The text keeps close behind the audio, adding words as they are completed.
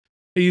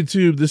Hey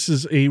YouTube, this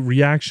is a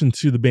reaction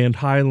to the band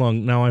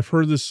Heilung. Now, I've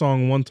heard this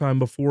song one time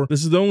before.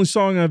 This is the only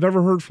song I've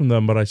ever heard from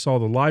them, but I saw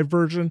the live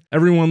version.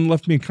 Everyone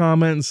left me a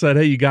comment and said,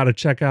 hey, you got to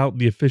check out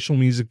the official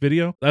music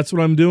video. That's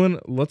what I'm doing.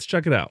 Let's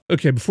check it out.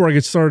 Okay, before I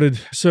get started,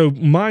 so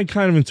my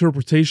kind of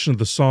interpretation of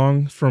the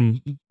song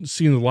from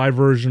seeing the live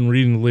version,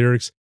 reading the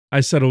lyrics,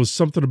 I said it was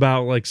something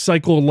about like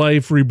cycle of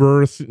life,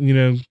 rebirth, you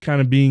know, kind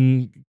of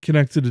being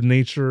connected to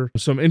nature.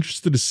 So I'm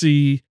interested to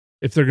see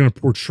if they're going to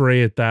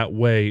portray it that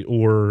way,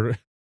 or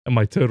am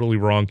I totally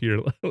wrong here?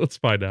 Let's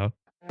find out.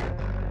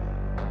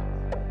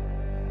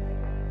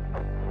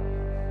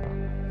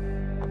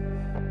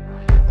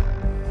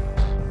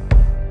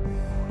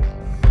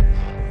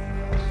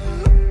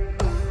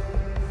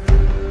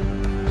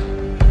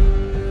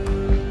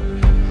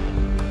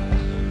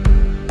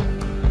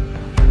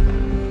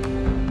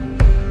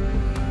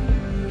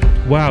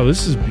 Wow,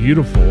 this is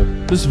beautiful.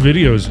 This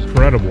video is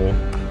incredible.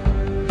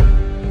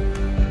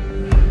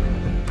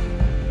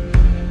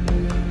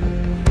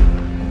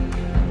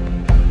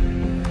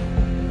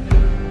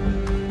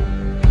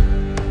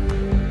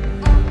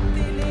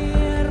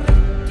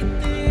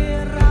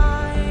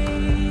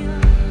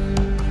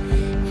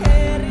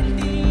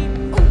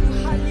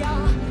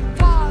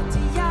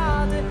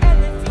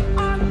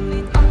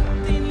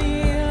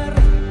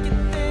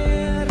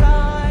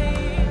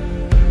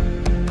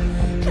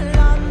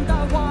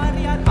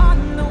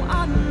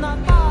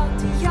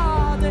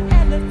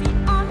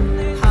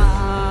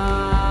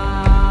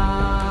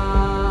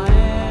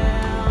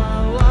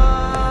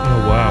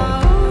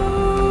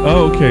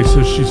 Oh, okay,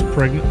 so she's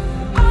pregnant.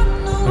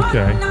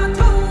 Okay.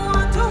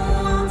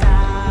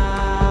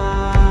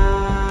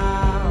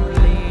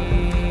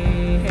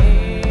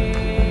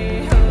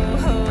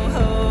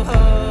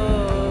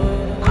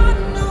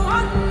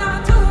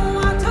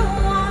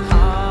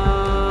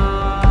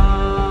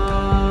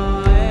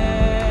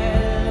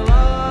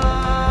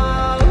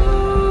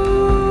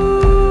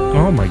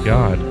 Oh my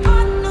God.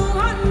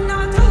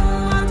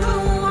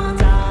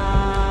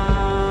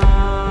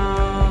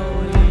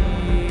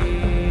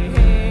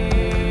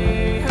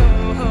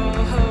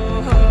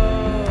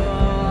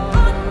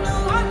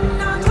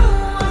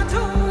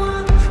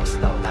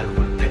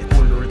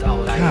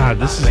 God,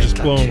 this is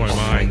just blowing my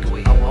mind.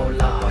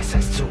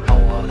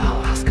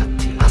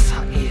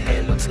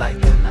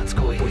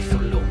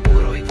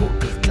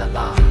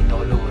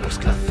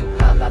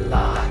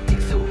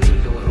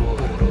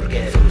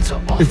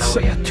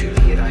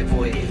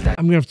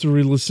 I'm gonna have to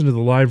re-listen to the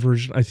live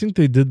version. I think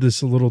they did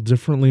this a little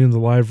differently in the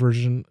live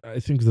version. I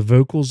think the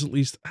vocals, at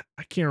least,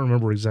 I can't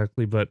remember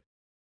exactly, but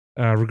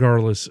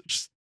regardless,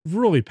 just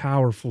really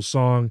powerful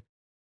song.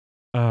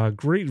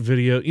 Great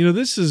video. You know,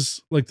 this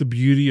is like the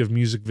beauty of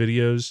music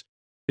videos,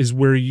 is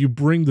where you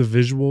bring the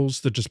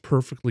visuals that just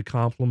perfectly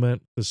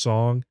complement the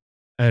song,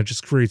 and it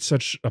just creates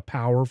such a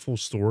powerful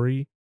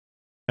story.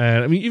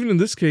 And I mean, even in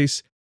this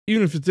case,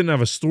 even if it didn't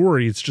have a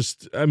story, it's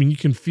just, I mean, you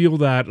can feel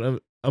that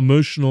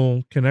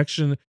emotional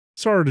connection.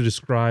 It's hard to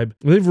describe.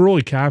 They've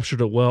really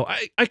captured it well.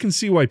 I can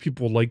see why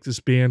people like this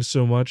band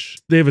so much.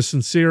 They have a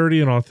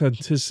sincerity and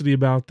authenticity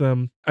about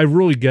them. I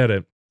really get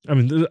it. I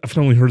mean, I've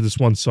only heard this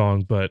one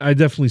song, but I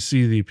definitely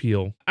see the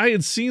appeal. I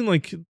had seen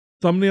like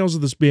thumbnails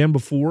of this band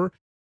before,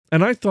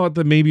 and I thought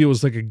that maybe it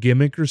was like a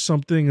gimmick or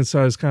something. And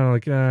so I was kind of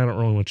like, I don't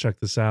really want to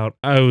check this out.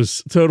 I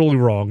was totally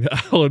wrong.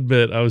 I'll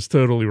admit I was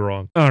totally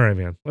wrong. All right,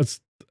 man. Let's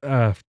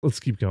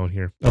keep going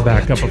here. I'll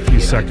back up a few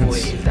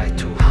seconds.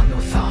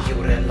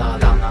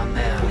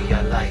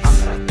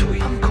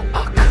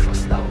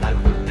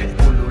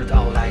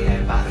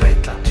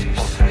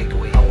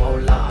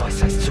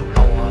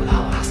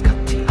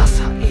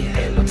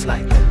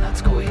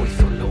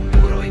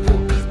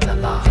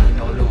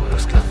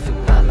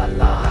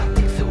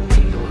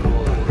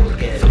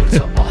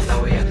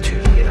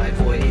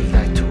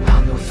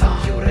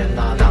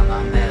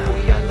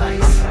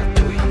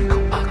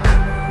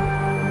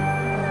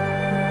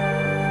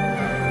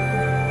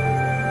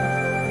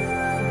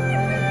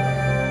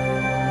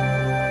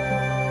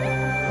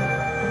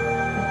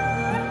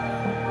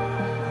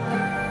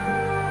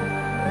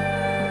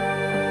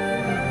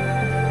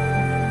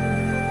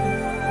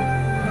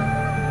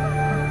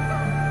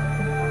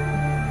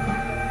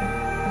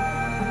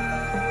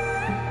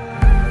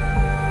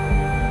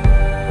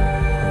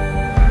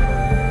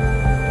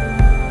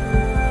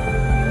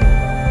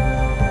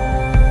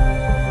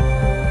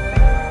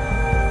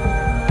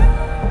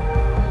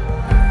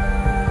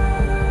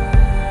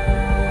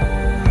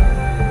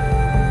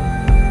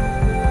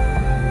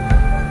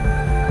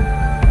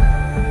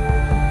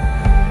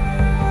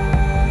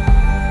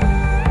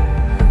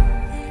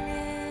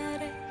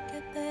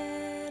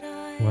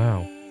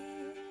 Wow.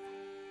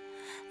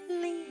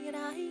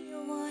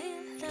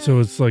 So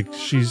it's like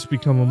she's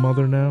become a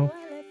mother now?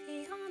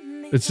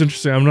 It's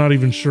interesting. I'm not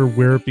even sure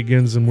where it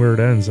begins and where it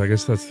ends. I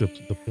guess that's the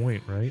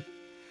point, right?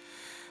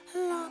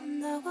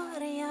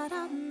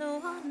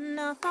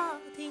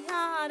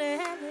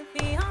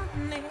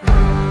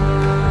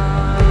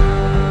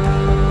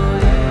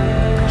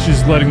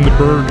 She's letting the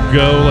bird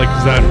go, like,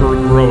 is that her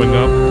growing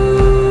up?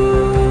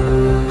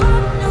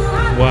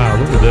 Wow,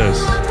 look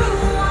this.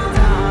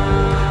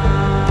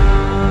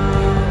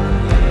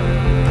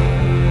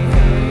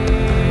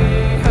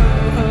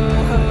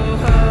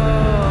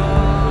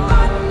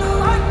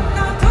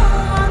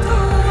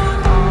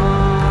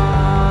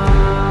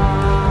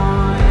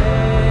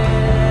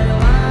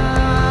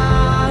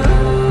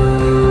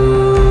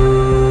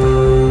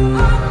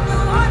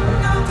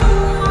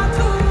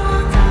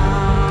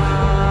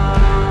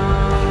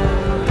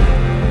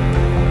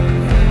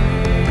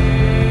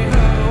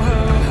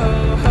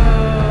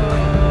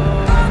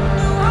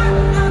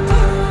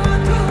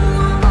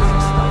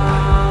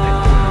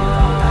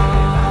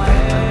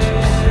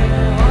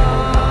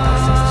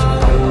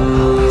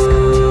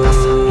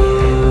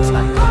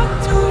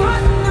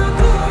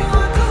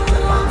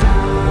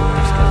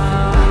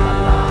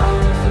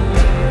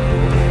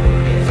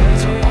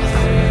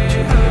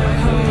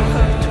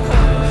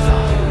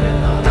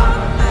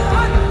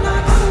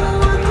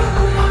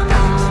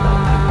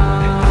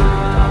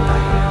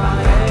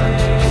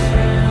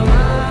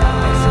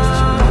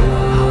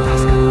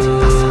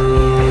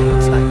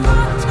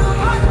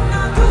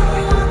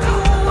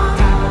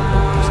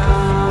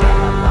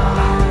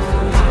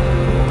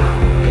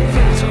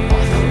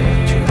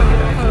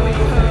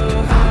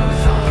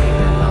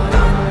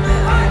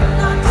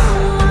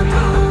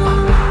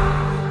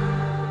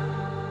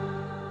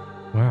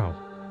 Wow.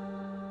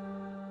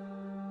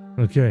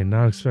 Okay,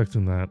 not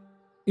expecting that.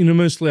 You know,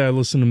 mostly I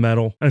listen to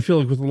metal. I feel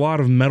like with a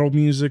lot of metal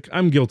music,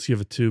 I'm guilty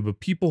of it too,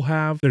 but people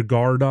have their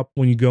guard up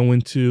when you go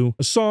into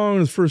a song.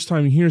 The first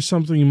time you hear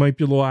something, you might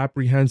be a little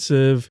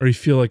apprehensive, or you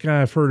feel like,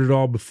 I've heard it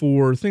all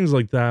before, things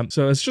like that.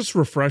 So it's just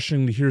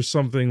refreshing to hear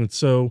something that's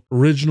so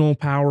original,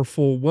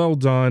 powerful, well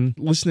done.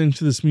 Listening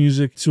to this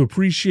music, to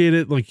appreciate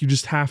it, like you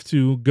just have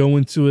to go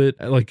into it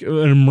like an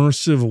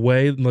immersive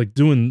way. Like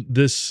doing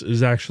this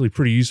is actually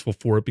pretty useful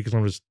for it because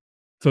I'm just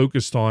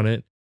focused on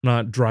it,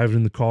 not driving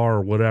in the car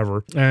or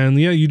whatever. And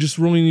yeah, you just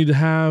really need to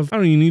have, I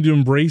don't know, you need to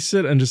embrace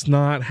it and just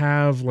not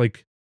have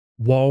like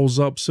walls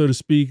up, so to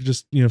speak.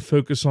 Just, you know,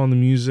 focus on the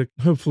music.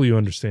 Hopefully you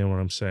understand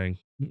what I'm saying.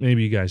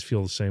 Maybe you guys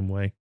feel the same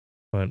way.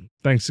 But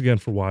thanks again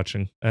for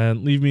watching,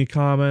 and leave me a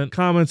comment.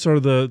 Comments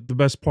are the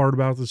best part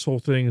about this whole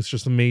thing. It's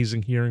just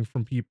amazing hearing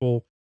from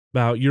people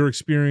about your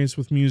experience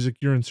with music,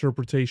 your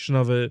interpretation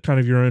of it, kind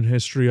of your own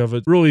history of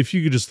it. Really, if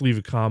you could just leave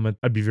a comment,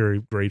 I'd be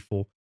very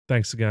grateful.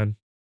 Thanks again.